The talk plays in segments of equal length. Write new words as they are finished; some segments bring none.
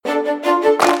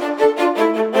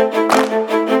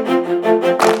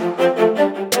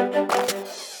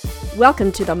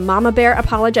Welcome to the Mama Bear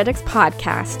Apologetics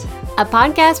Podcast, a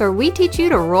podcast where we teach you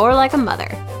to roar like a mother.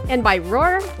 And by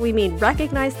roar, we mean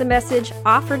recognize the message,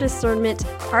 offer discernment,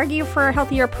 argue for a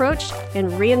healthier approach,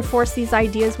 and reinforce these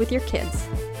ideas with your kids.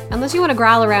 Unless you want to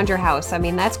growl around your house. I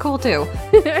mean, that's cool too.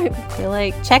 You're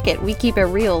like, check it, we keep it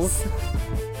reals.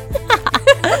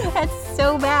 That's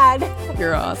so bad.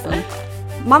 You're awesome.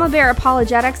 Mama Bear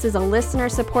Apologetics is a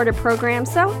listener-supported program,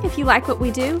 so if you like what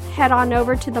we do, head on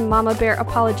over to the Mama Bear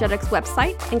Apologetics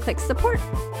website and click support.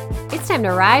 It's time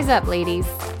to rise up, ladies.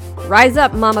 Rise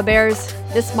up, Mama Bears.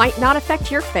 This might not affect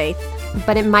your faith,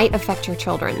 but it might affect your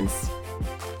children's.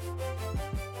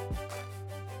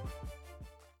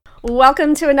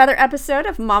 Welcome to another episode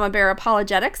of Mama Bear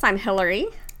Apologetics. I'm Hillary.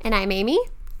 And I'm Amy.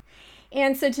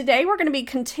 And so today we're going to be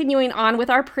continuing on with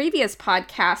our previous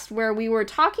podcast where we were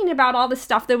talking about all the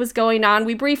stuff that was going on.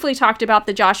 We briefly talked about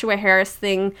the Joshua Harris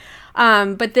thing,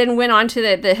 but then went on to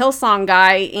the Hillsong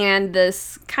guy and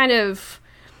this kind of,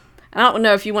 I don't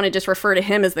know if you want to just refer to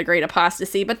him as the great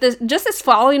apostasy, but this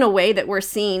falling away that we're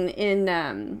seeing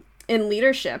in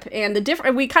leadership. And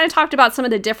we kind of talked about some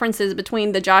of the differences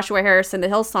between the Joshua Harris and the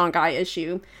Hillsong guy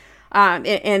issue. And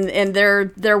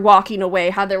their walking away,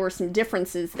 how there were some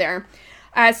differences there.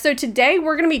 So today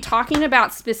we're going to be talking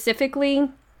about specifically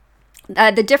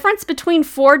the difference between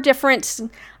four different,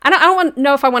 I don't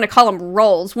know if I want to call them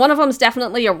roles. One of them is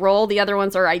definitely a role. The other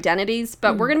ones are identities.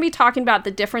 But we're going to be talking about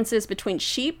the differences between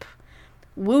sheep,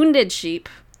 wounded sheep,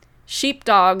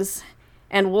 sheepdogs,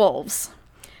 and wolves.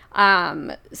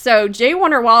 So J.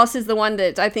 Warner Wallace is the one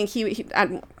that I think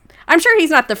I'm sure he's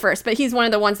not the first, but he's one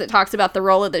of the ones that talks about the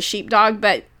role of the sheepdog.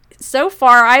 But so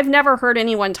far, I've never heard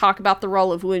anyone talk about the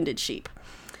role of wounded sheep.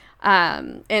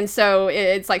 And so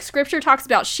it's like scripture talks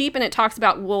about sheep and it talks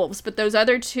about wolves. But those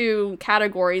other two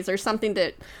categories are something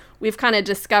that we've kind of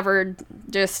discovered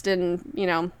just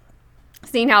in,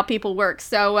 seeing how people work.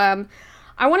 So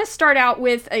I want to start out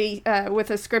with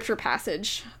a scripture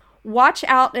passage. Watch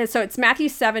out. So it's Matthew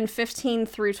 7:15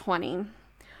 through 20.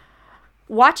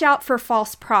 Watch out for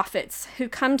false prophets who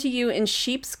come to you in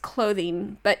sheep's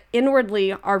clothing, but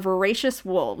inwardly are voracious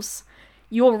wolves.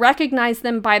 You will recognize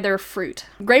them by their fruit.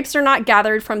 Grapes are not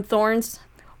gathered from thorns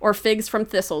or figs from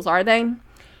thistles, are they?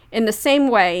 In the same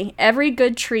way, every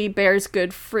good tree bears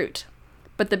good fruit,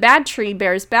 but the bad tree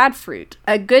bears bad fruit.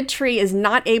 A good tree is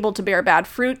not able to bear bad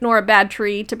fruit, nor a bad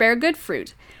tree to bear good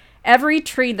fruit. Every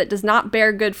tree that does not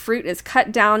bear good fruit is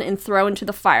cut down and thrown into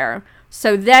the fire.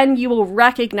 So then you will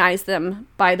recognize them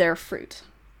by their fruit.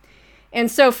 And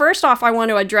so first off, I want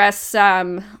to address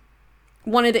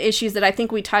one of the issues that I think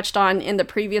we touched on in the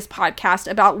previous podcast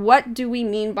about what do we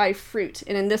mean by fruit.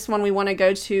 And in this one, we want to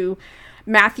go to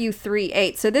Matthew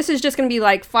 3:8. So this is just going to be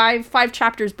like five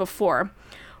chapters before,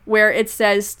 where it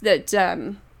says that,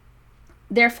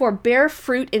 therefore bear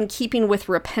fruit in keeping with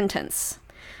repentance.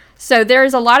 So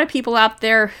there's a lot of people out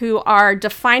there who are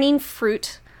defining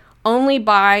fruit only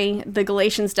by the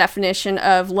Galatians definition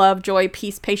of love, joy,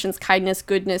 peace, patience, kindness,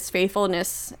 goodness,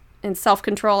 faithfulness, and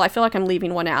self-control. I feel like I'm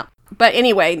leaving one out. But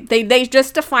anyway, they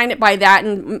just define it by that,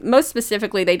 and most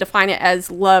specifically, they define it as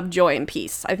love, joy, and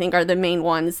peace, I think are the main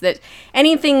ones. That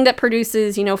anything that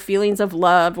produces, feelings of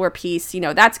love or peace,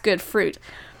 that's good fruit.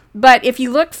 But if you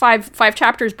look five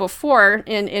chapters before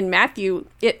in Matthew,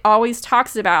 it always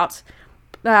talks about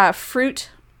fruit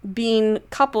being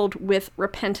coupled with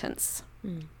repentance.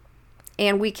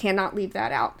 And we cannot leave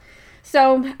that out.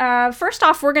 So first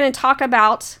off, we're going to talk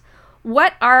about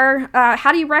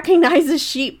how do you recognize a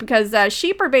sheep? Because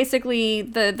sheep are basically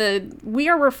we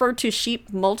are referred to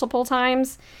sheep multiple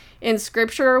times in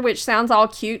scripture, which sounds all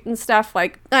cute and stuff.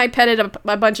 Like I petted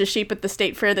a bunch of sheep at the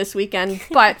state fair this weekend.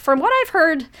 But from what I've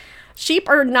heard, sheep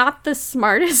are not the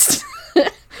smartest,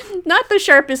 not the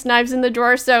sharpest knives in the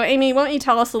drawer. So Amy, why don't you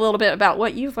tell us a little bit about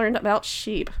what you've learned about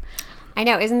sheep? I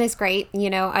know, isn't this great?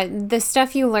 The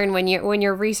stuff you learn when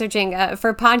you're researching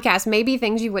for podcasts may be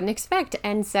things you wouldn't expect.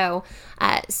 And so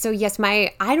yes,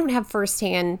 I don't have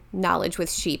firsthand knowledge with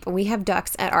sheep. We have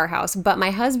ducks at our house, but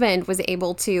my husband was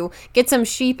able to get some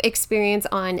sheep experience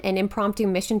on an impromptu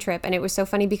mission trip. And it was so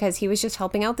funny because he was just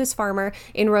helping out this farmer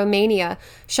in Romania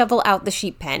shovel out the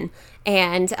sheep pen.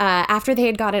 And after they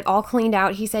had got it all cleaned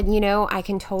out, he said, I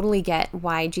can totally get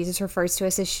why Jesus refers to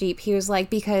us as sheep. He was like,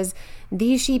 because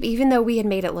these sheep, even though we had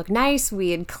made it look nice,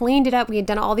 we had cleaned it up, we had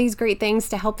done all these great things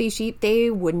to help these sheep, they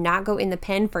would not go in the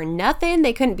pen for nothing.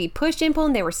 They couldn't be pushed and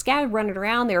pulled. They were scattered, running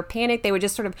around. They were panicked. They would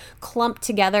just sort of clump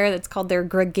together. That's called their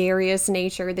gregarious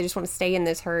nature. They just want to stay in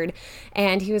this herd.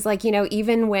 And he was like,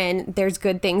 even when there's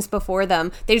good things before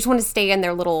them, they just want to stay in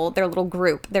their little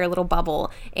group, their little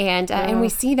bubble. And we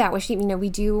see that with sheep. We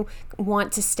do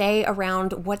want to stay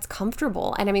around what's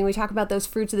comfortable. And I mean, we talk about those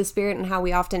fruits of the spirit and how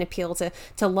we often appeal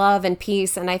to love and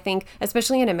peace. And I think,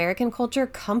 especially in American culture,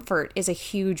 comfort is a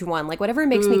huge one. Like whatever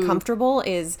makes me comfortable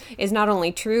is not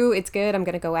only true, it's good. I'm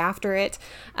going to go after it.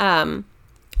 And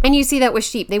you see that with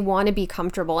sheep. They want to be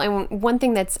comfortable. And one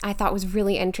thing that's I thought was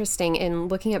really interesting in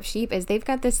looking up sheep is they've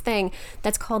got this thing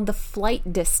that's called the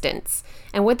flight distance.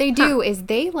 And what they do is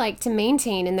they like to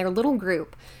maintain in their little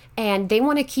group, and they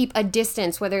want to keep a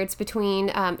distance, whether it's between,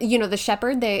 the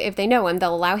shepherd, if they know him,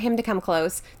 they'll allow him to come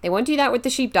close. They won't do that with the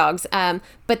sheepdogs.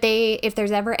 But if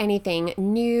there's ever anything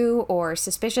new or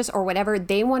suspicious or whatever,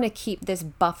 they want to keep this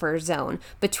buffer zone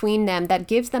between them that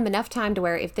gives them enough time to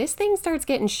where if this thing starts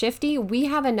getting shifty, we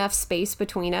have enough space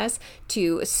between us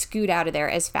to scoot out of there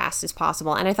as fast as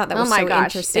possible. And I thought that was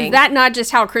interesting. Is that not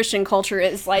just how Christian culture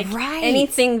is? Like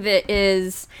anything that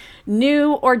is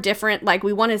new or different, like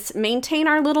we want to maintain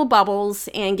our little bubbles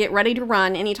and get ready to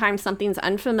run anytime something's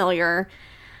unfamiliar.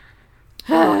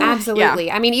 Oh, absolutely.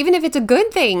 Yeah. I mean, even if it's a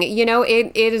good thing,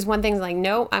 it is one thing like,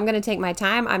 no, I'm going to take my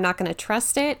time. I'm not going to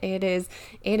trust it. It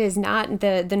is not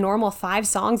the normal 5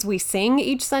 songs we sing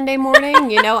each Sunday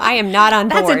morning. I am not on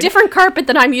board. That's a different carpet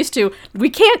than I'm used to. We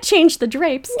can't change the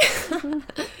drapes.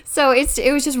 So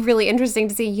it was just really interesting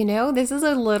to see, this is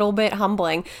a little bit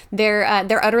humbling. They're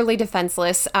utterly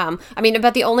defenseless.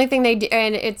 But the only thing they do,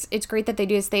 and it's great that they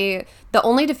do, is the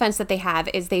only defense that they have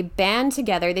is they band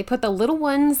together. They put the little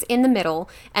ones in the middle,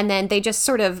 and then they just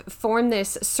sort of form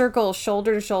this circle,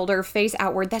 shoulder to shoulder, face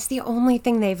outward. That's the only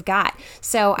thing they've got.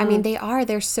 So, I mean,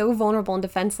 they're so vulnerable and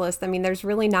defenseless. I mean, there's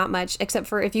really not much, except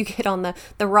for if you get on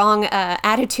the wrong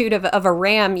attitude of a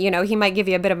ram, he might give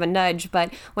you a bit of a nudge.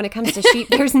 But when it comes to sheep,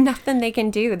 there's nothing they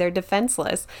can do. They're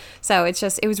defenseless. So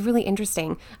it was really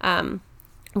interesting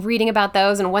reading about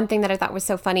those. And one thing that I thought was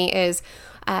so funny is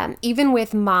even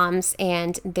with moms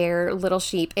and their little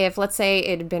sheep, if let's say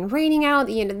it had been raining out,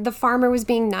 the farmer was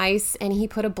being nice and he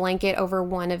put a blanket over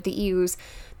one of the ewes.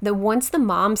 Once the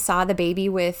mom saw the baby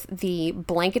with the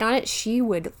blanket on it, she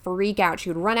would freak out. She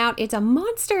would run out. It's a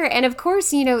monster. And of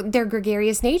course, their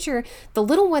gregarious nature, the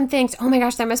little one thinks, oh my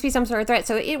gosh, there must be some sort of threat.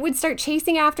 So it would start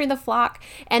chasing after the flock.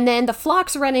 And then the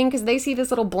flock's running because they see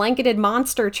this little blanketed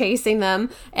monster chasing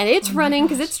them. And it's running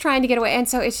because it's trying to get away. And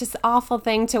so it's just an awful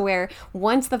thing to where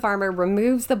once the farmer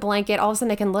removes the blanket, all of a sudden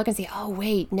they can look and see, oh,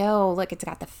 wait, no, look, it's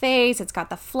got the face, it's got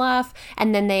the fluff.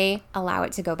 And then they allow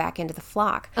it to go back into the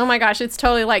flock. Oh my gosh, it's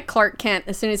totally like Clark Kent.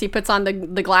 As soon as he puts on the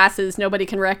glasses, nobody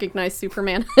can recognize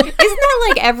Superman. Isn't that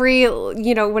like every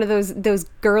one of those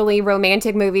girly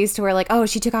romantic movies to where like, oh,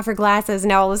 she took off her glasses and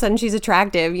now all of a sudden she's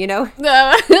attractive,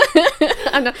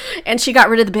 And she got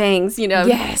rid of the bangs,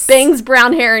 Yes. Bangs,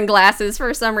 brown hair, and glasses.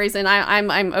 For some reason,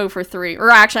 I'm 0 for 3, or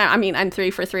actually, I'm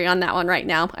 3 for 3 on that one right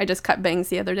now. I just cut bangs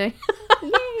the other day.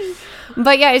 Yay.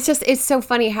 But yeah, it's so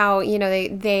funny how,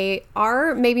 they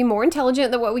are maybe more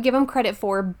intelligent than what we give them credit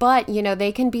for, but,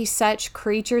 they can be such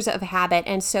creatures of habit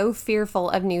and so fearful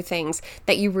of new things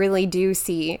that you really do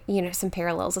see, some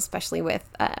parallels, especially with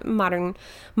modern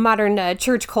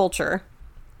church culture.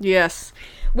 Yes.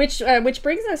 Which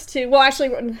brings us to, well,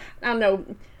 actually, I don't know.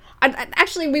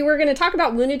 Actually, we were going to talk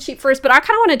about wounded sheep first, but I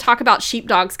kind of want to talk about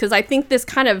sheepdogs because I think this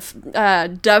kind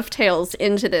of dovetails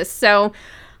into this. So,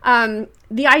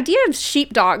 the idea of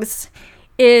sheepdogs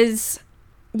is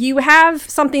you have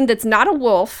something that's not a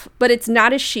wolf, but it's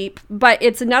not a sheep, but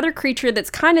it's another creature that's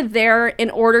kind of there in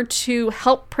order to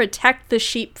help protect the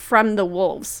sheep from the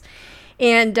wolves.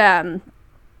 And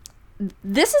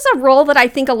this is a role that I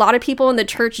think a lot of people in the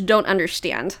church don't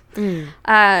understand.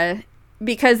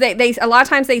 Because they a lot of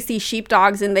times they see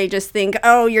sheepdogs and they just think,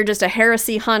 oh, you're just a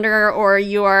heresy hunter, or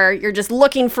you're just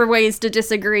looking for ways to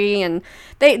disagree, and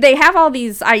they have all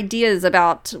these ideas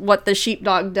about what the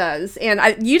sheepdog does. And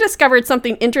you discovered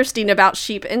something interesting about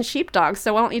sheep and sheepdogs,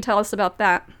 so why don't you tell us about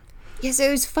that? Yeah, so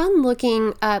it was fun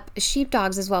looking up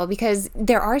sheepdogs as well because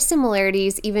there are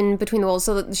similarities even between the wolves.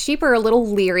 So the sheep are a little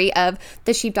leery of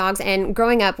the sheepdogs, and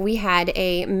growing up we had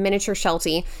a miniature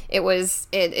Sheltie.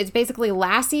 It's basically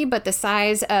Lassie but the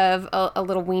size of a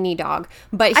little weenie dog.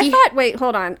 But wait,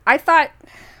 hold on. I thought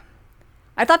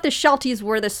the Shelties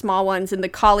were the small ones and the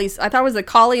collies. I thought it was the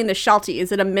collie and the Sheltie.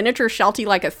 Is it a miniature Sheltie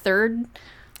like a third?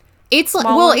 It's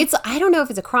small well, ones? it's I don't know if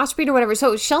it's a crossbreed or whatever.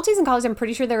 So Shelties and Collies, I'm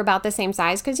pretty sure they're about the same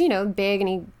size because big and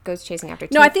he goes chasing after.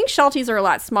 No, I think Shelties are a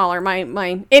lot smaller.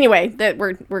 My anyway, that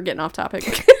we're getting off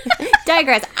topic.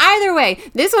 Digress. Either way,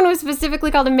 this one was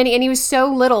specifically called a mini, and he was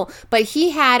so little, but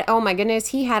he had, oh my goodness,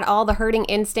 he had all the herding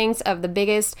instincts of the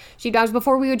biggest sheepdogs.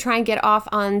 Before we would try and get off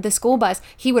on the school bus,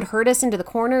 he would herd us into the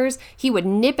corners. He would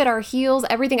nip at our heels,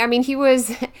 everything. I mean, he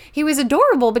was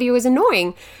adorable, but he was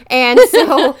annoying, and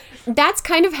so that's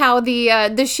kind of how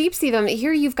the sheep see them.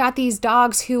 Here you've got these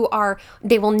dogs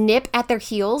they will nip at their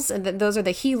heels, and those are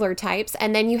the heeler types,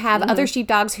 and then you have other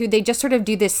sheepdogs who they just sort of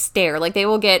do this stare, like they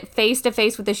will get face to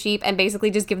face with the sheep and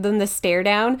basically just give them the stare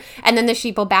down, and then the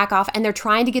sheep will back off, and they're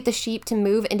trying to get the sheep to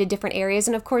move into different areas,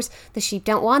 and of course the sheep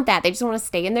don't want that. They just want to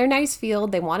stay in their nice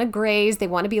field. They want to graze. They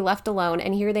want to be left alone,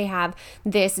 and here they have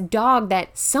this dog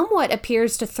that somewhat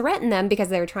appears to threaten them because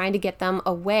they're trying to get them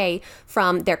away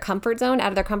from their comfort zone, out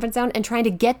of their comfort zone, and trying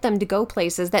to get them to go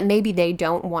places that maybe they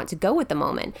don't want to go at the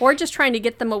moment. Or just trying to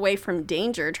get them away from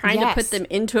danger, trying to put them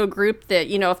into a group that,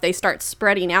 if they start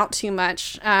spreading out too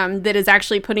much, that is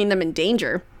actually putting them in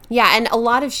danger. Yeah, and a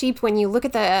lot of sheep, when you look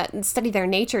at study their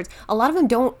natures, a lot of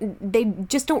them they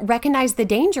just don't recognize the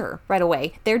danger right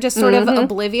away. They're just sort of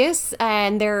oblivious,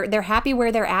 and they're happy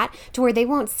where they're at, to where they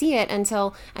won't see it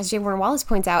until, as J. Warner Wallace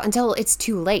points out, until it's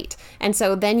too late. And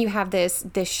so then you have this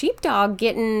sheepdog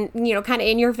getting, kind of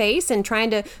in your face and trying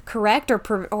to correct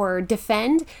or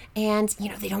defend, and,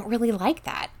 they don't really like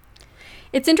that.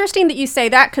 It's interesting that you say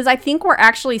that, because I think we're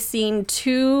actually seeing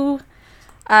two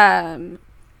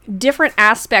different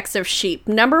aspects of sheep.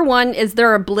 Number one is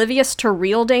they're oblivious to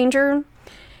real danger,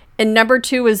 and number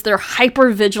two is they're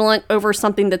hyper vigilant over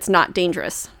something that's not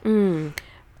dangerous.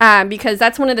 Because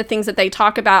that's one of the things that they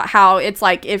talk about, how it's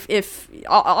like if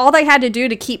all they had to do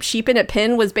to keep sheep in a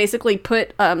pen was basically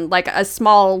put like a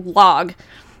small log,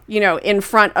 in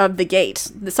front of the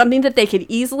gate, something that they could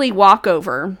easily walk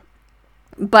over.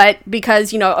 But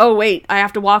because, oh, wait, I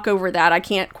have to walk over that, I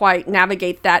can't quite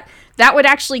navigate that, that would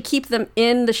actually keep them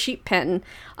in the sheep pen.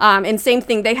 And same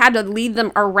thing, they had to lead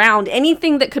them around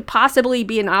anything that could possibly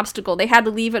be an obstacle. They had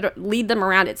to lead them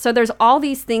around it. So there's all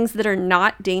these things that are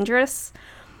not dangerous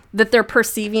that they're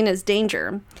perceiving as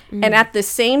danger. And at the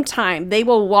same time, they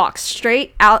will walk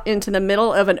straight out into the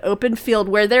middle of an open field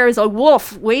where there is a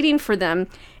wolf waiting for them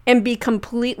and be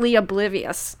completely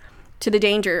oblivious to the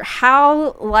danger.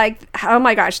 Oh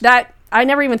my gosh, that I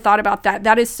never even thought about that.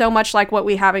 That is so much like what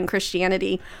we have in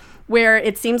Christianity, where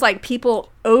it seems like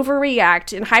people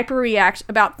overreact and hyperreact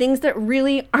about things that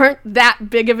really aren't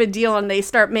that big of a deal, and they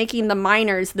start making the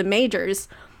minors the majors.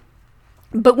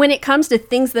 But when it comes to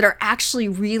things that are actually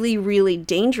really, really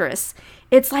dangerous,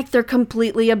 it's like they're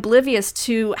completely oblivious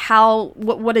to how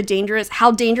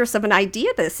dangerous of an idea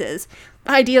this is.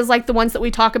 Ideas like the ones that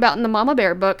we talk about in the Mama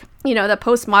Bear book, the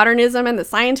postmodernism and the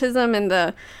scientism and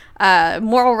the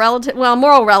moral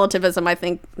relativism, I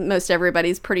think most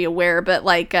everybody's pretty aware, but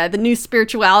like the new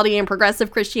spirituality and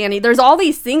progressive Christianity, there's all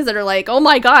these things that are like, oh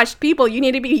my gosh, people, you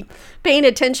need to be paying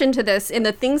attention to this. And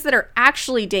the things that are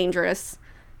actually dangerous,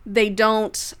 they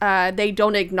don't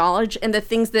acknowledge. And the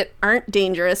things that aren't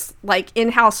dangerous, like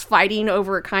in-house fighting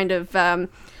over kind of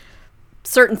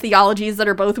certain theologies that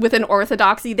are both within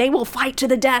orthodoxy, they will fight to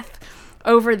the death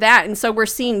over that. And so we're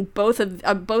seeing both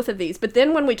of these. But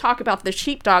then when we talk about the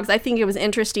sheepdogs, I think it was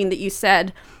interesting that you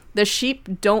said the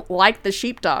sheep don't like the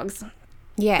sheepdogs.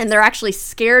 Yes. And they're actually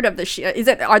scared of the sheep.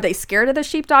 Are they scared of the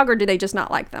sheepdog, or do they just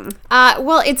not like them?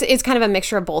 Well, it's kind of a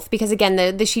mixture of both, because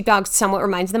again, the sheepdog somewhat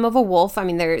reminds them of a wolf. I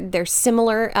mean, they're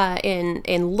similar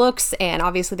in looks, and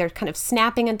obviously they're kind of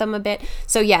snapping at them a bit.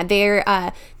 So yeah,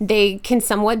 they can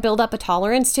somewhat build up a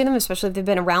tolerance to them, especially if they've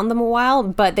been around them a while.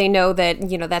 But they know that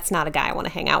that's not a guy I want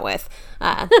to hang out with.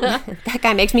 That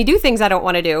guy makes me do things I don't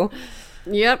want to do.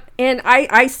 Yep. And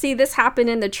I see this happen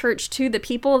in the church too. The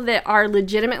people that are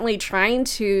legitimately trying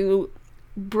to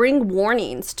bring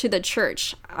warnings to the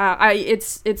church,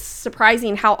 it's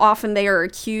surprising how often they are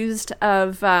accused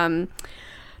of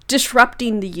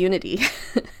disrupting the unity.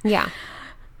 Yeah.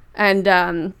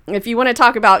 And if you want to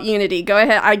talk about unity, go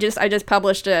ahead. I just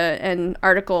published an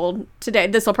article today.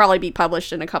 This will probably be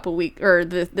published in a couple weeks, or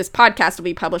this podcast will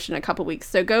be published in a couple weeks.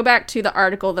 So go back to the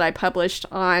article that I published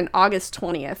on August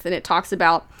 20th, and it talks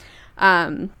about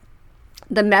the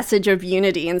message of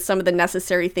unity and some of the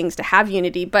necessary things to have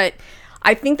unity. But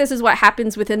I think this is what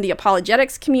happens within the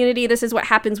apologetics community. This is what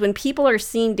happens when people are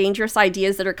seeing dangerous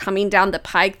ideas that are coming down the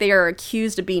pike. They are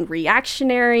accused of being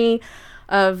reactionary,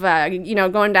 of,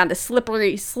 going down the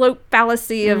slippery slope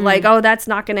fallacy of like, oh, that's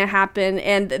not going to happen.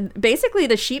 And basically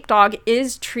the sheepdog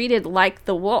is treated like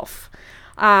the wolf.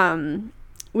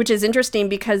 which is interesting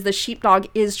because the sheepdog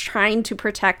is trying to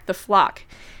protect the flock.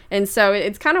 And so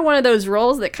it's kind of one of those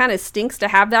roles that kind of stinks to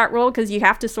have that role, because you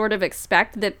have to sort of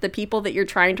expect that the people that you're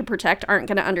trying to protect aren't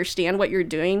going to understand what you're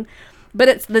doing. But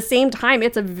at the same time,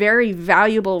 it's a very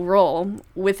valuable role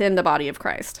within the body of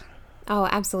Christ. Oh,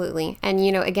 absolutely. And,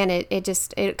 again,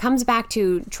 it comes back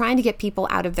to trying to get people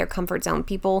out of their comfort zone.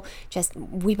 People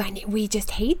we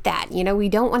just hate that. We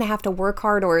don't want to have to work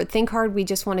hard or think hard. We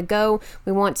just want to go.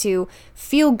 We want to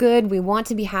feel good. We want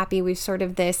to be happy. We've sort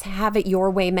of this have it your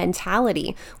way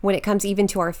mentality when it comes even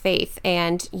to our faith.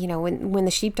 And, when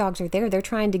the sheepdogs are there, they're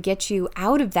trying to get you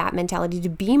out of that mentality to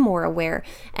be more aware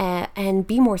and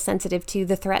be more sensitive to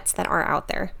the threats that are out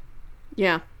there.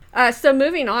 Yeah. So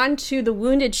moving on to the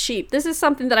wounded sheep. This is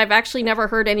something that I've actually never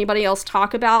heard anybody else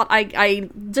talk about. I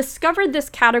discovered this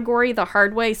category the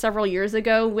hard way several years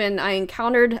ago when I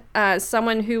encountered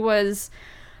someone who was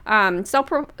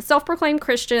self-proclaimed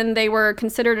Christian. They were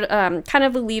considered kind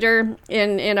of a leader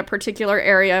in a particular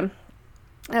area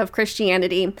of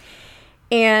Christianity.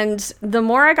 And the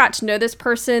more I got to know this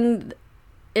person,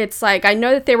 it's like I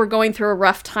know that they were going through a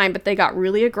rough time, but they got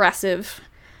really aggressive.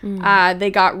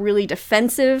 They got really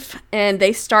defensive, and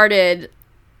they started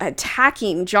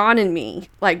attacking John and me,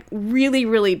 like really,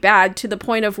 really bad, to the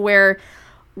point of where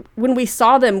when we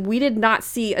saw them, we did not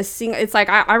see a single, it's like,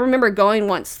 I remember going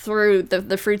once through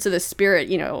the fruits of the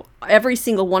Spirit, every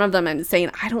single one of them, and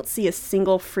saying, I don't see a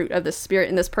single fruit of the Spirit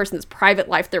in this person's private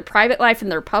life. Their private life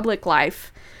and their public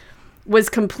life was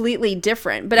completely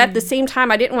different. But at the same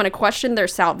time, I didn't want to question their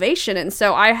salvation. And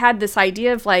so I had this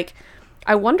idea of like,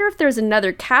 I wonder if there's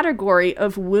another category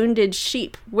of wounded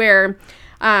sheep where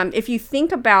if you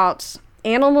think about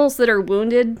animals that are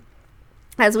wounded,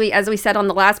 as we said on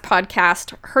the last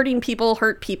podcast, hurting people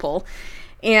hurt people.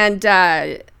 And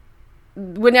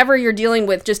whenever you're dealing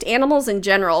with just animals in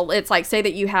general, it's like, say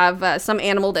that you have some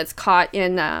animal that's caught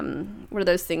in, what are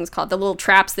those things called? The little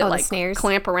traps that like snares.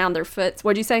 Clamp around their foot.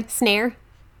 What'd you say? Snare.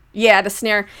 Yeah, the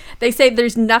snare. They say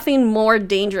there's nothing more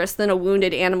dangerous than a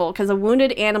wounded animal, because a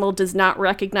wounded animal does not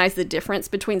recognize the difference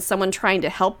between someone trying to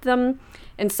help them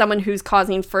and someone who's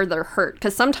causing further hurt.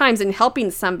 Because sometimes in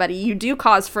helping somebody, you do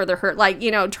cause further hurt. Like,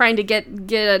 trying to get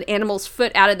an animal's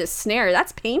foot out of the snare,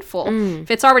 that's painful.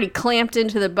 If it's already clamped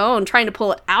into the bone, trying to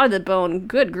pull it out of the bone,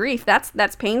 good grief,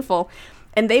 that's painful.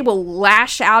 And they will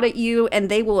lash out at you, and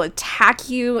they will attack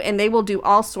you, and they will do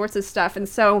all sorts of stuff. And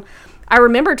so I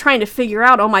remember trying to figure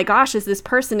out, oh my gosh, is this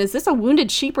a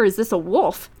wounded sheep or is this a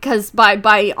wolf? Because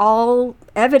by all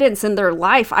evidence in their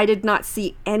life, I did not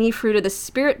see any fruit of the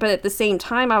Spirit. But at the same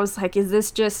time, I was like, is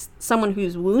this just someone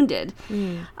who's wounded?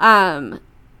 And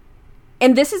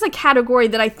this is a category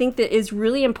that I think that is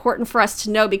really important for us to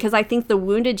know, because I think the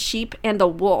wounded sheep and the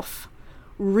wolf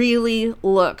really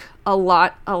look a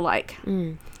lot alike.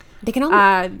 They can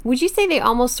almost, would you say they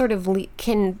almost sort of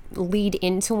can lead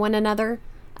into one another?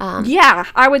 Yeah,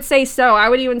 I would say so. I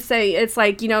would even say it's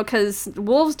like, because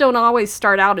wolves don't always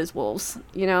start out as wolves,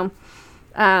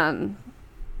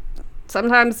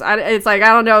 sometimes it's like, I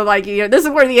don't know, like, this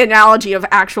is where the analogy of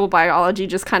actual biology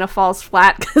just kind of falls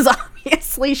flat, because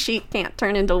obviously sheep can't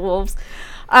turn into wolves.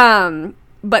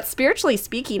 But spiritually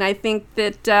speaking, I think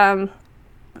that,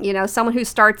 someone who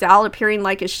starts out appearing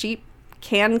like a sheep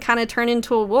can kind of turn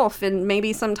into a wolf, and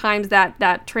maybe sometimes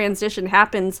that transition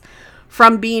happens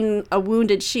from being a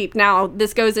wounded sheep. Now,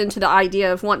 this goes into the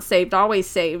idea of once saved, always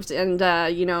saved. And,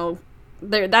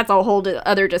 that's a whole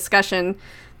other discussion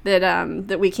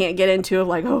that we can't get into of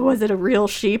like, oh, was it a real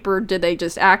sheep, or did they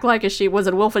just act like a sheep? Was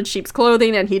it a wolf in sheep's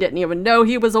clothing and he didn't even know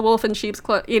he was a wolf in sheep's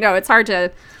clothing? It's hard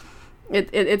to...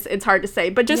 It's hard to say.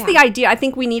 But just the idea, I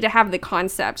think we need to have the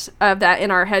concept of that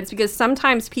in our heads, because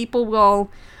sometimes people will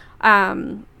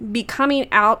be coming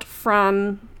out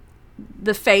from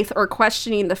the faith or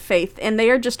questioning the faith, and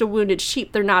they are just a wounded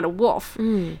sheep. They're not a wolf.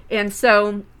 And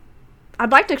so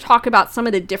I'd like to talk about some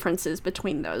of the differences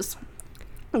between those,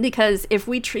 because if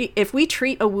we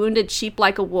treat a wounded sheep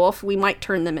like a wolf, we might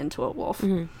turn them into a wolf.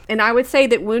 And I would say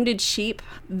that wounded sheep,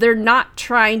 they're not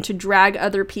trying to drag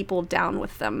other people down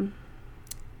with them.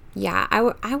 Yeah, I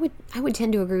would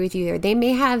tend to agree with you there. They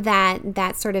may have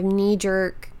that sort of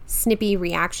knee-jerk, snippy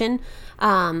reaction,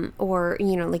 or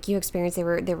like you experienced, they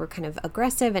were kind of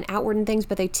aggressive and outward and things,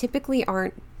 but they typically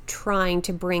aren't trying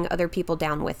to bring other people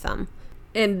down with them.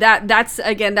 And that's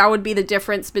again, that would be the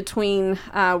difference between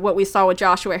what we saw with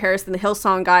Joshua Harris and the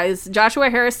Hillsong guys. Joshua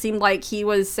Harris seemed like he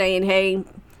was saying, hey,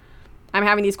 I'm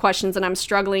having these questions and I'm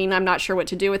struggling, I'm not sure what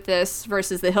to do with this,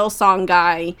 versus the Hillsong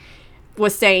guy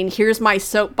was saying, here's my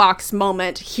soapbox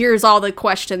moment, here's all the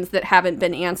questions that haven't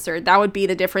been answered. That would be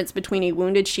the difference between a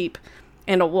wounded sheep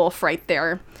and a wolf right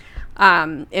there.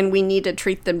 and we need to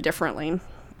treat them differently.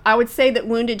 I would say that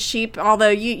wounded sheep, although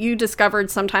you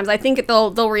discovered sometimes, I think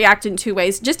they'll react in two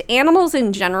ways. Just animals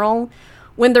in general,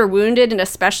 when they're wounded, and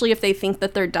especially if they think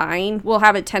that they're dying, will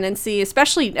have a tendency,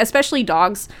 especially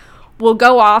dogs, will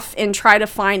go off and try to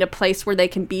find a place where they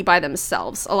can be by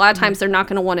themselves. A lot of times they're not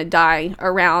going to want to die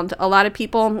around a lot of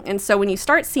people. And so when you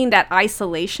start seeing that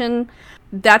isolation,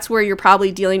 that's where you're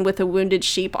probably dealing with a wounded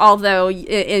sheep. Although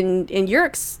in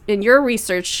your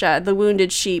research, the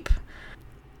wounded sheep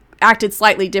acted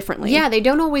slightly differently. Yeah, they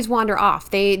don't always wander off.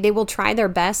 They will try their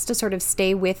best to sort of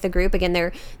stay with the group.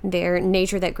 Again, their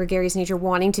nature, that gregarious nature,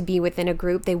 wanting to be within a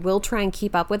group, they will try and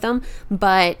keep up with them.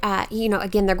 But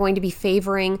again, they're going to be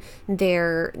favoring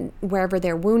wherever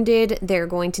they're wounded. They're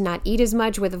going to not eat as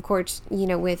much. With, of course,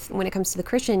 when it comes to the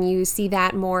Christian, you see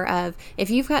that more of if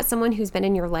you've got someone who's been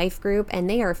in your life group and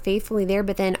they are faithfully there,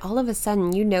 but then all of a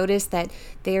sudden you notice that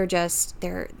they're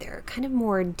kind of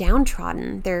more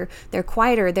downtrodden. They're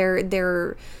quieter.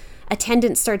 Their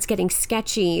attendance starts getting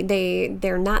sketchy.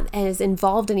 They're not as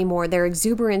involved anymore. Their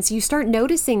exuberance, you start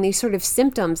noticing these sort of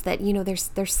symptoms that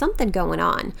there's something going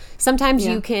on. Sometimes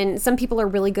some people are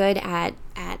really good at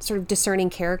sort of discerning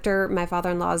character. My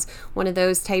father-in-law's one of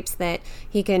those types that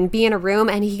he can be in a room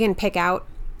and he can pick out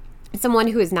someone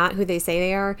who is not who they say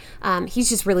they are. He's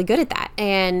just really good at that.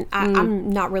 And I'm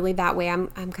not really that way. I'm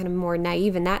kind of more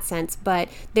naive in that sense. But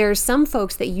there's some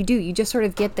folks that you just sort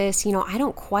of get this, I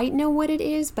don't quite know what it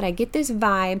is, but I get this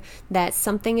vibe that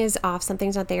something is off,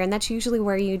 something's not there. And that's usually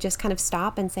where you just kind of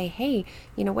stop and say, hey,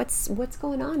 what's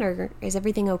going on? Or is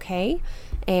everything okay?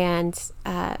 And,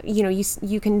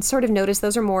 you can sort of notice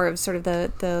those are more of sort of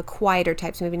the quieter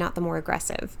types, maybe not the more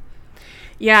aggressive.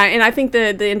 Yeah, and I think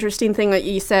the interesting thing that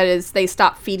you said is they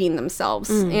stop feeding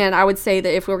themselves. And I would say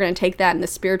that if we're going to take that in the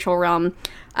spiritual realm,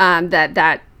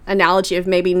 that analogy of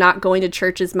maybe not going to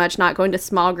church as much, not going to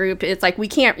small group, it's like we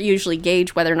can't usually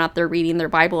gauge whether or not they're reading their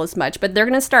Bible as much, but they're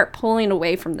going to start pulling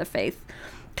away from the faith.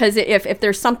 Because if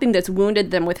there's something that's wounded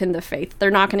them within the faith,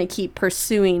 they're not going to keep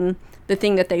pursuing the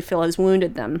thing that they feel has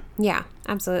wounded them. Yeah,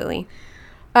 absolutely.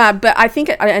 But I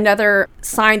think another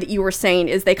sign that you were saying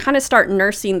is they kind of start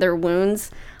nursing their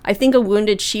wounds. I think a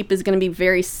wounded sheep is going to be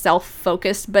very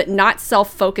self-focused, but not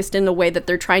self-focused in the way that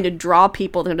they're trying to draw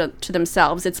people to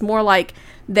themselves. It's more like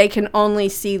they can only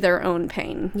see their own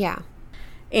pain. Yeah.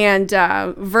 And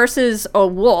versus a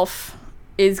wolf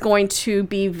is going to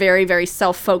be very, very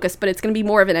self-focused, but it's going to be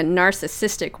more of in a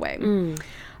narcissistic way.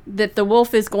 That the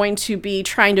wolf is going to be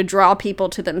trying to draw people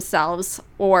to themselves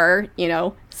or,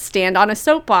 stand on a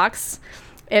soapbox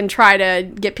and try to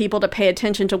get people to pay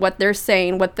attention to what they're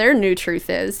saying, what their new truth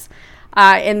is.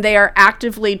 And they are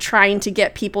actively trying to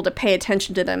get people to pay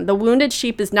attention to them. The wounded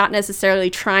sheep is not necessarily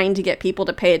trying to get people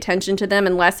to pay attention to them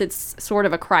unless it's sort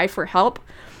of a cry for help.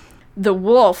 The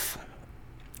wolf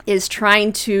is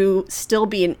trying to still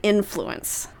be an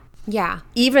influence. Yeah.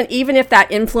 Even if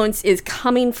that influence is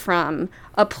coming from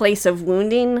a place of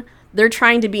wounding, they're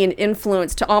trying to be an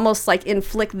influence to almost like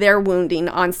inflict their wounding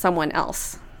on someone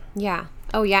else. Yeah.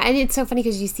 Oh, yeah. And it's so funny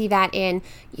because you see that in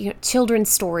children's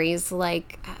stories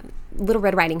like Little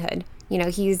Red Riding Hood.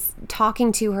 He's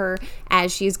talking to her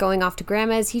as she's going off to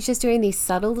Grandma's. He's just doing these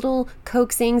subtle little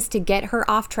coaxings to get her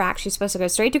off track. She's supposed to go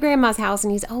straight to Grandma's house,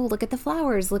 and he's, oh, look at the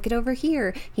flowers. Look at over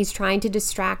here. He's trying to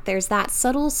distract. There's that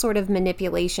subtle sort of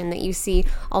manipulation that you see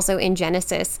also in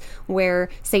Genesis where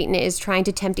Satan is trying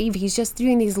to tempt Eve. He's just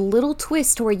doing these little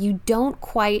twists where you don't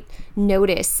quite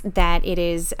notice that it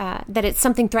is that it's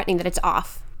something threatening, that it's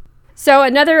off. So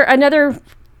another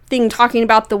thing talking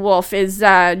about the wolf is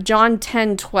John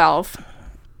 10:12,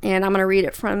 and I'm going to read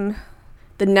it from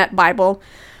the Net Bible.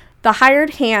 The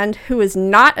hired hand who is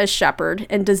not a shepherd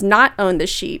and does not own the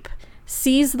sheep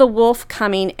sees the wolf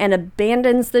coming and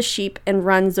abandons the sheep and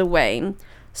runs away.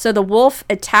 So the wolf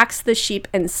attacks the sheep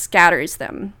and scatters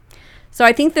them. So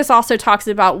I think this also talks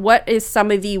about what is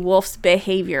some of the wolf's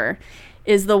behavior.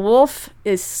 Is the wolf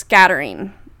is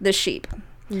scattering the sheep.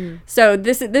 So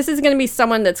this is going to be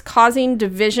someone that's causing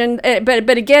division,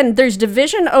 but again, there's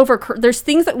division over. There's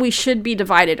things that we should be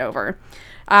divided over.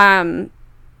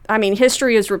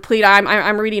 History is replete.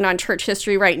 I'm reading on church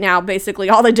history right now, basically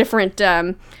all the different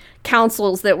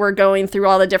councils that were going through,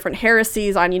 all the different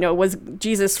heresies on, was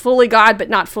Jesus fully God but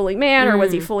not fully man, or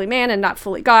was he fully man and not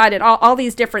fully God, and all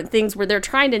these different things where they're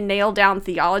trying to nail down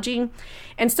theology.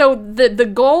 And so the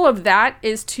goal of that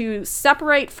is to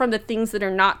separate from the things that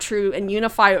are not true and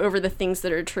unify over the things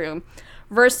that are true,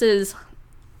 versus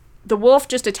the wolf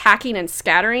just attacking and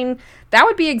scattering. That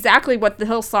would be exactly what the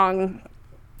Hillsong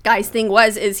guy's thing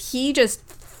was, is he just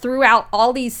threw out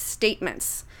all these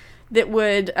statements that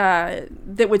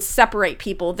would separate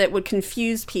people, that would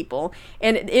confuse people.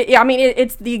 And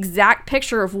it's the exact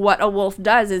picture of what a wolf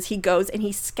does. Is he goes and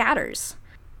he scatters.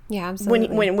 Yeah,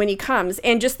 absolutely. When he comes,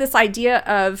 and just this idea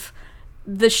of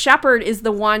the shepherd is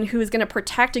the one who is going to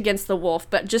protect against the wolf,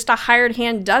 but just a hired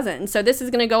hand doesn't. And so this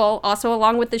is going to go also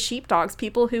along with the sheepdogs,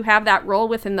 people who have that role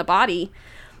within the body.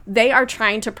 They are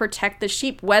trying to protect the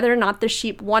sheep, whether or not the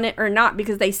sheep want it or not,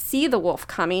 because they see the wolf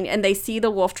coming and they see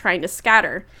the wolf trying to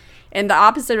scatter. And the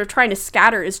opposite of trying to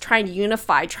scatter is trying to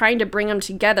unify, trying to bring them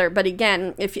together. But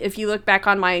again, if you look back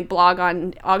on my blog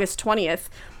on August 20th,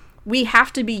 we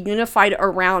have to be unified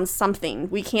around something.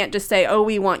 We can't just say, oh,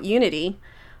 we want unity.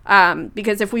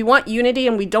 Because if we want unity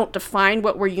and we don't define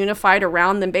what we're unified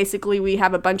around, then basically we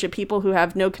have a bunch of people who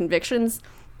have no convictions.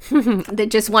 They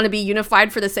just want to be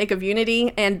unified for the sake of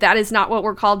unity, and that is not what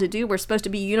we're called to do. We're supposed to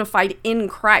be unified in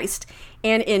Christ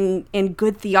and in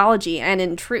good theology and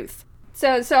in truth.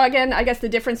 So again, I guess the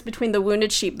difference between the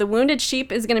wounded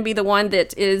sheep is going to be the one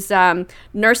that is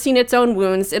nursing its own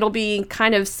wounds. It'll be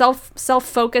kind of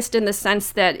self-focused in the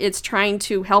sense that it's trying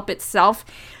to help itself,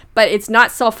 but it's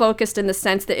not self-focused in the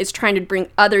sense that it's trying to bring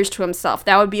others to himself.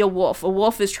 That would be a wolf. A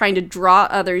wolf is trying to draw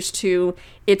others to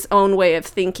its own way of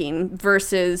thinking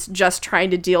versus just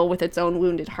trying to deal with its own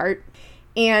wounded heart.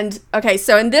 And okay,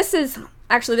 and this is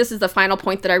the final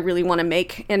point that I really want to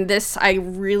make. And this, I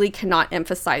really cannot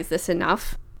emphasize this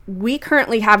enough. We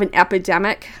currently have an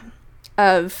epidemic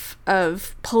of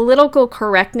political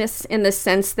correctness in the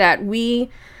sense that we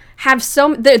have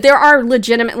there are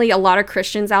legitimately a lot of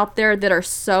Christians out there that are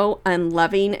so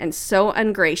unloving and so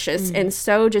ungracious and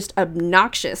so just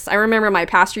obnoxious. I remember my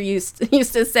pastor used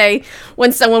to say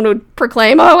when someone would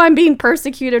proclaim, "Oh, I'm being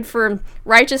persecuted for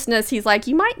righteousness," he's like,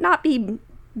 "You might not be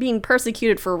being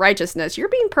persecuted for righteousness. You're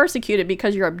being persecuted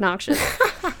because you're obnoxious."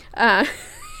 I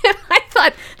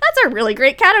thought that's a really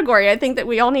great category. I think that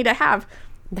we all need to have.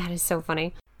 That is so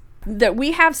funny. That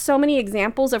we have so many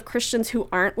examples of Christians who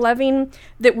aren't loving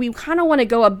that we kind of want to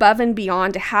go above and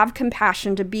beyond to have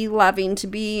compassion, to be loving, to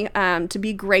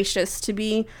be gracious, to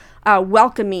be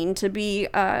welcoming, to be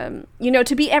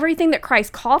to be everything that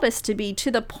Christ called us to be, to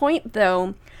the point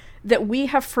though that we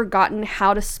have forgotten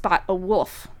how to spot a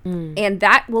wolf. And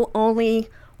that will only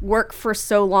work for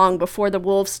so long before the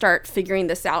wolves start figuring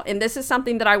this out. And this is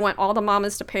something that I want all the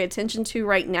mamas to pay attention to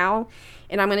right now.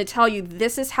 And I'm going to tell you,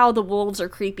 this is how the wolves are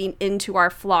creeping into our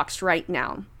flocks right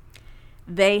now.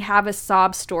 They have a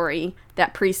sob story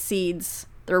that precedes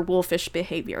their wolfish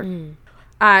behavior.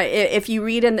 If you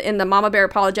read in the Mama Bear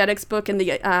Apologetics book, in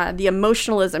the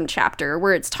emotionalism chapter,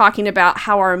 where it's talking about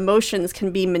how our emotions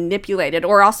can be manipulated,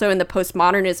 or also in the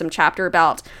postmodernism chapter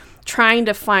about trying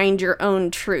to find your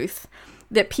own truth,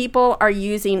 that people are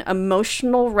using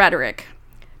emotional rhetoric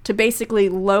to basically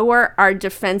lower our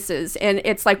defenses. And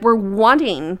it's like we're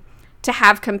wanting to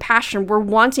have compassion. We're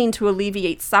wanting to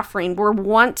alleviate suffering. We're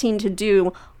wanting to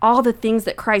do all the things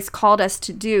that Christ called us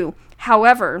to do.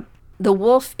 However, the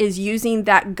wolf is using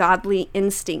that godly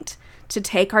instinct to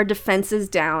take our defenses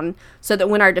down, so that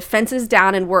when our defense is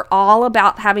down and we're all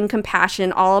about having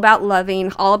compassion, all about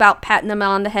loving, all about patting them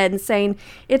on the head and saying,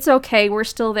 "It's okay, we're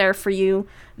still there for you,"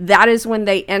 that is when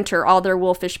they enter all their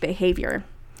wolfish behavior.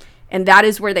 And that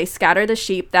is where they scatter the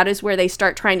sheep. That is where they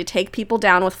start trying to take people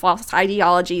down with false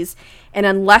ideologies. And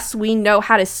unless we know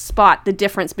how to spot the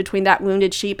difference between that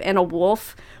wounded sheep and a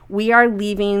wolf, we are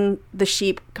leaving the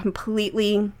sheep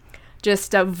completely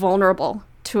just vulnerable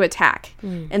to attack.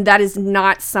 And that is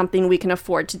not something we can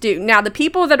afford to do. Now, the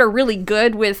people that are really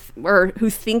good with, or who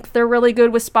think they're really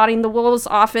good with spotting the wolves,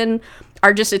 often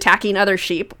are just attacking other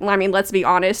sheep. I mean, let's be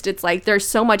honest. It's like there's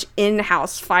so much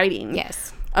in-house fighting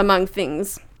among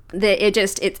things that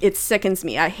it sickens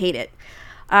me. I hate it.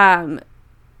 And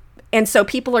so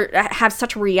people have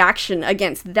such a reaction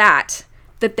against that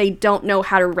they don't know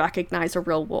how to recognize a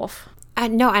real wolf.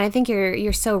 No, and I think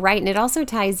you're so right. And it also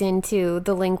ties into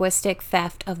the linguistic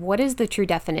theft of what is the true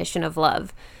definition of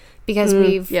love. Because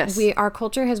our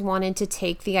culture has wanted to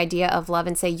take the idea of love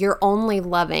and say, you're only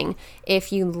loving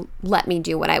if you let me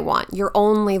do what I want. You're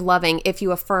only loving if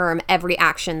you affirm every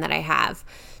action that I have,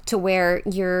 to where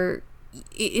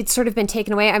it's sort of been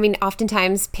taken away. I mean,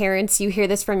 oftentimes parents, you hear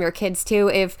this from your kids too.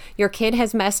 If your kid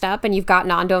has messed up and you've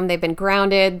gotten onto them, they've been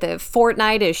grounded, the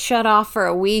Fortnite is shut off for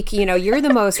a week, you're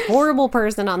the most horrible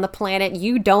person on the planet.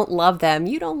 You don't love them.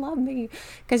 You don't love me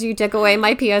because you took away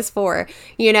my PS4,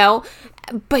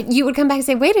 But you would come back and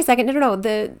say, wait a second, no.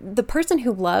 The person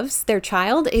who loves their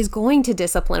child is going to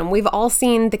discipline them. We've all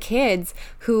seen the kids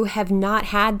who have not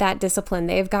had that discipline.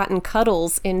 They've gotten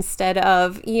cuddles instead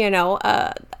of,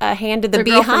 a hand to the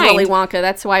behind. Girl from Willy Wonka.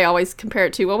 That's who I always compare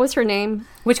it to. What was her name?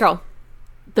 Which girl?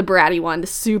 The bratty one, the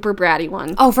super bratty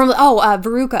one. Oh,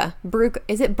 Veruca. Veruca.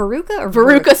 Is it Veruca or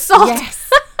Veruca Salt? Yes.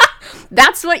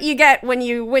 That's what you get when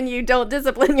you don't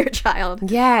discipline your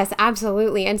child. Yes,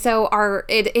 absolutely. And so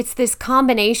it's this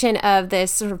combination of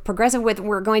this sort of progressive with,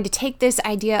 we're going to take this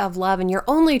idea of love, and you're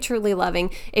only truly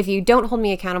loving if you don't hold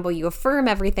me accountable, you affirm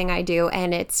everything I do,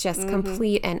 and it's just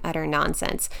complete and utter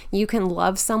nonsense. You can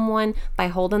love someone by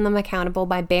holding them accountable,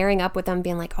 by bearing up with them,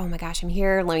 being like, oh my gosh, I'm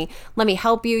here, let me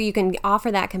help you. You can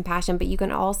offer that compassion, but you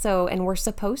can also, and we're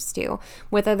supposed to,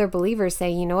 with other believers,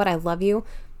 say, you know what, I love you,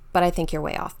 but I think you're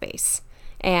way off base.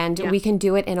 And we can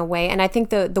do it in a way. And I think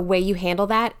the way you handle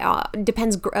that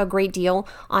depends a great deal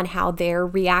on how they're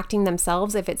reacting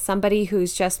themselves. If it's somebody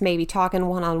who's just maybe talking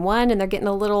one-on-one and they're getting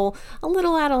a little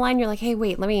out of line, you're like, hey,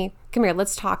 wait, come here,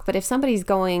 let's talk. But if somebody's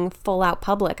going full out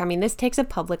public, I mean, this takes a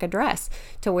public address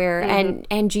to where,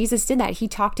 and Jesus did that. He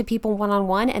talked to people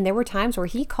one-on-one, and there were times where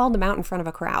he called them out in front of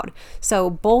a crowd. So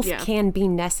both can be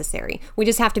necessary. We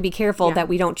just have to be careful that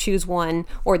we don't choose one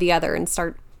or the other and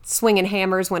start swinging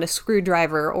hammers when a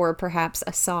screwdriver or perhaps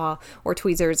a saw or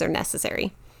tweezers are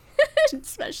necessary.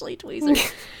 Especially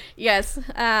tweezers. Yes.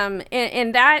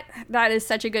 And that is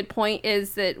such a good point,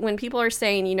 is that when people are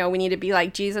saying, we need to be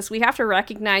like Jesus, we have to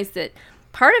recognize that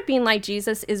part of being like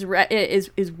Jesus is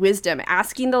wisdom,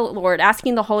 asking the Lord,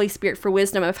 asking the Holy Spirit for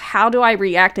wisdom of how do I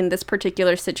react in this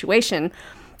particular situation?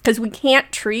 Because we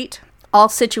can't treat all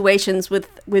situations with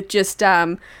just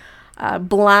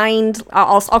blind,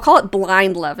 I'll call it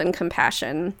blind love and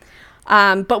compassion.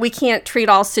 But we can't treat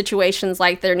all situations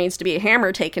like there needs to be a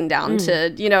hammer taken down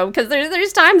to, because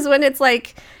there's times when it's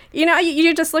like,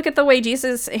 you just look at the way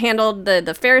Jesus handled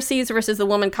the Pharisees versus the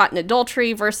woman caught in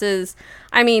adultery versus,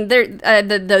 I mean,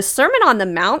 the Sermon on the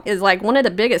Mount is like one of the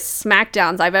biggest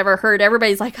smackdowns I've ever heard.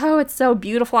 Everybody's like, oh, it's so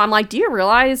beautiful. I'm like, do you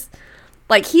realize,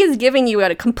 like, he is giving you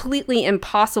a completely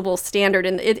impossible standard,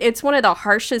 and it's one of the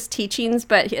harshest teachings,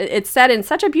 but it's said in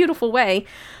such a beautiful way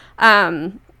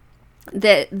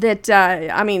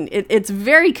I mean, it's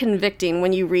very convicting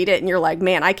when you read it and you're like,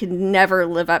 man, I could never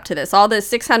live up to this. All the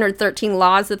 613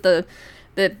 laws that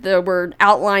were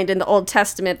outlined in the Old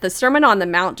Testament, the Sermon on the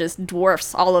Mount just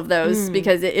dwarfs all of those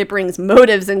because it brings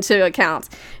motives into account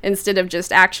instead of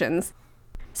just actions.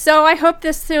 So I hope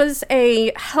this was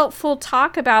a helpful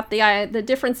talk about the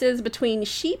differences between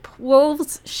sheep,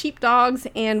 wolves, sheepdogs,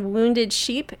 and wounded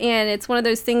sheep. And it's one of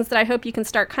those things that I hope you can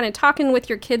start kind of talking with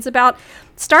your kids about.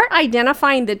 Start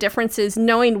identifying the differences,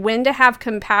 knowing when to have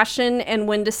compassion and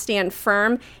when to stand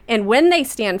firm, and when they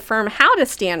stand firm, how to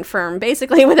stand firm,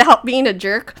 basically without being a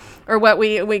jerk, or what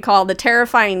we call the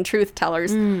terrifying truth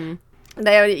tellers.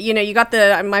 You got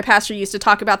my pastor used to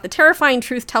talk about the terrifying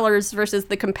truth tellers versus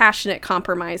the compassionate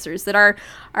compromisers. That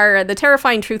are the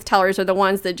terrifying truth tellers are the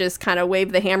ones that just kind of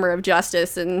wave the hammer of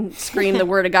justice and scream the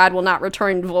word of God will not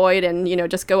return void, and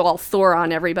just go all Thor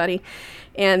on everybody.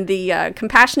 And the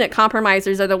compassionate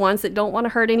compromisers are the ones that don't want to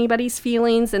hurt anybody's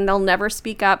feelings, and they'll never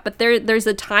speak up. But there's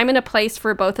a time and a place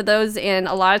for both of those, and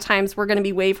a lot of times we're going to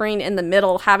be wavering in the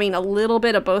middle, having a little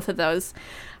bit of both of those.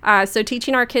 So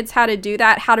teaching our kids how to do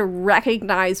that, how to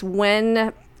recognize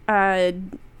when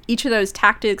each of those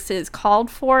tactics is called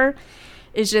for,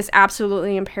 is just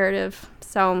absolutely imperative.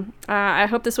 So I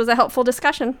hope this was a helpful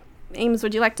discussion. Ames,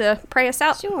 would you like to pray us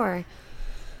out? Sure.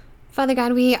 Father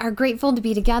God, we are grateful to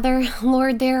be together.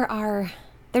 Lord,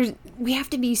 we have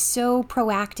to be so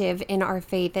proactive in our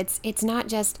faith. It's not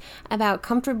just about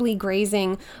comfortably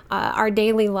grazing our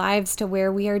daily lives to where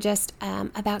we are just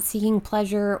about seeking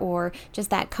pleasure or just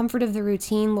that comfort of the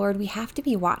routine. Lord, we have to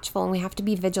be watchful, and we have to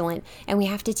be vigilant, and we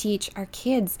have to teach our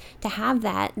kids to have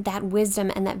that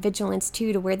wisdom and that vigilance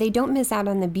too, to where they don't miss out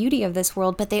on the beauty of this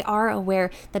world, but they are aware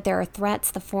that there are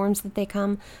threats, the forms that they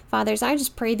come. Fathers, I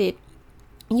just pray that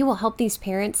you will help these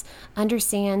parents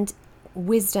understand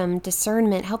wisdom,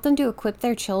 discernment, help them to equip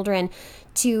their children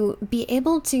to be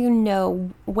able to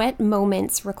know what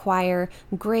moments require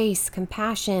grace,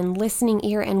 compassion, listening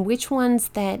ear, and which ones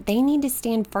that they need to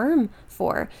stand firm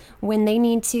for, when they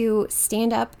need to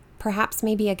stand up perhaps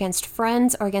maybe against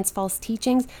friends or against false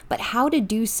teachings, but how to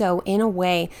do so in a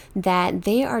way that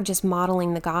they are just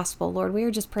modeling the gospel. Lord, we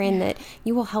are just praying that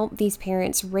you will help these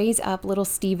parents raise up little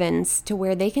Stevens to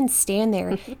where they can stand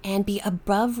there and be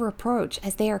above reproach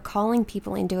as they are calling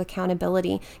people into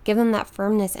accountability. Give them that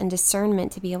firmness and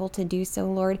discernment to be able to do so,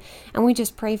 Lord. And we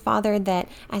just pray, Father, that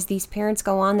as these parents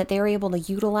go on, that they are able to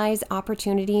utilize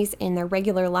opportunities in their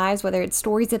regular lives, whether it's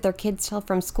stories that their kids tell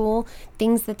from school,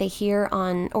 things that they hear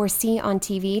on or see on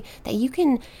TV, that you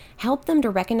can help them to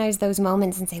recognize those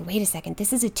moments and say, wait a second,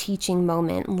 this is a teaching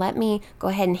moment. Let me go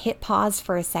ahead and hit pause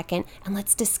for a second and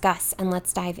let's discuss and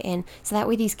let's dive in. So that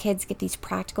way these kids get these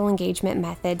practical engagement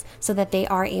methods so that they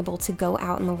are able to go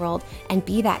out in the world and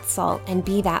be that salt and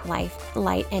be that light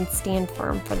and stand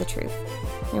firm for the truth.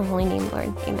 In your holy name,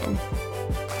 Lord. Amen.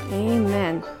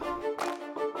 Amen.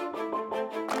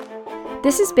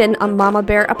 This has been a Mama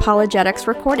Bear Apologetics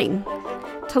recording.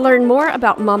 To learn more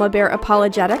about Mama Bear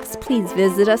Apologetics, please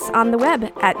visit us on the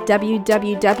web at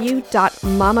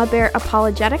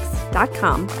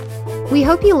www.mamabearapologetics.com. We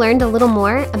hope you learned a little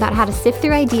more about how to sift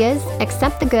through ideas,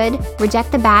 accept the good,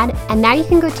 reject the bad, and now you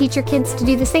can go teach your kids to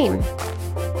do the same.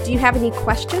 Do you have any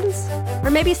questions? Or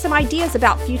maybe some ideas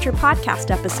about future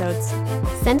podcast episodes?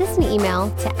 Send us an email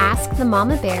to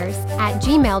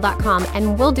askthemamabears@gmail.com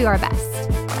and we'll do our best.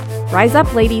 Rise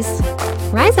up, ladies.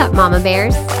 Rise up, Mama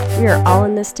Bears. We are all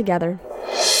in this together.